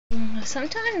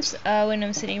Sometimes when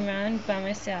I'm sitting around by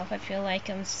myself, I feel like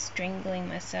I'm strangling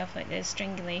myself, like there's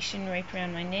strangulation right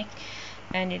around my neck,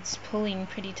 and it's pulling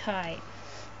pretty tight.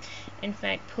 In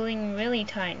fact, pulling really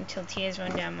tight until tears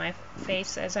run down my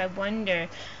face as I wonder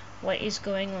what is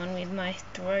going on with my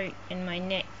throat and my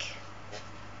neck.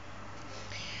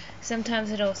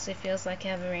 Sometimes it also feels like I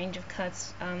have a range of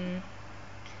cuts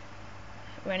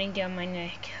running down my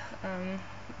neck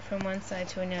from one side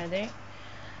to another,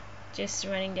 just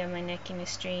running down my neck in a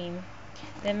stream.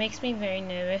 That makes me very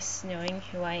nervous, knowing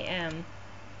who I am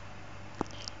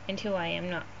and who I am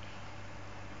not.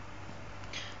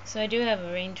 So I do have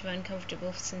a range of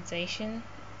uncomfortable sensation,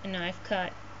 a knife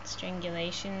cut,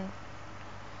 strangulation.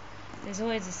 There's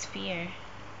always this fear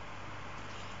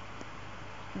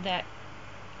that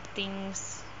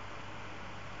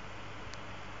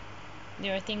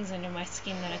there are things under my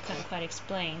skin that I can't quite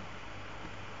explain,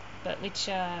 but which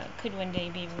could one day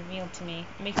be revealed to me.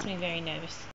 It makes me very nervous.